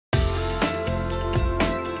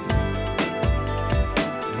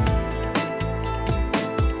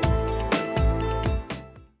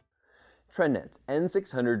TRENDnet's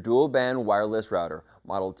N600 dual-band wireless router,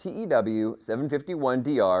 model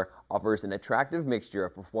TEW-751DR, offers an attractive mixture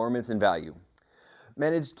of performance and value.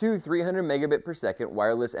 Manage two 300 megabit per second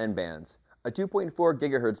wireless end bands, a 2.4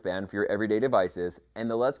 GHz band for your everyday devices, and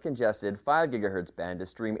the less congested 5 GHz band to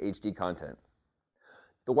stream HD content.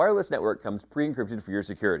 The wireless network comes pre-encrypted for your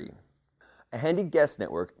security. A handy guest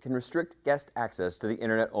network can restrict guest access to the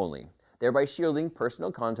internet only, thereby shielding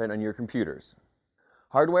personal content on your computers.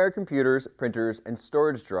 Hardwire computers, printers, and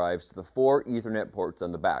storage drives to the 4 Ethernet ports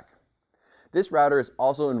on the back. This router is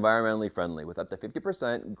also environmentally friendly with up to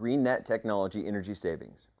 50% green net technology energy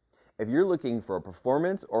savings. If you're looking for a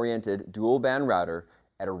performance-oriented dual-band router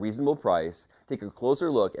at a reasonable price, take a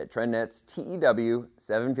closer look at TRENDnet's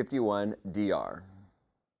TEW-751DR.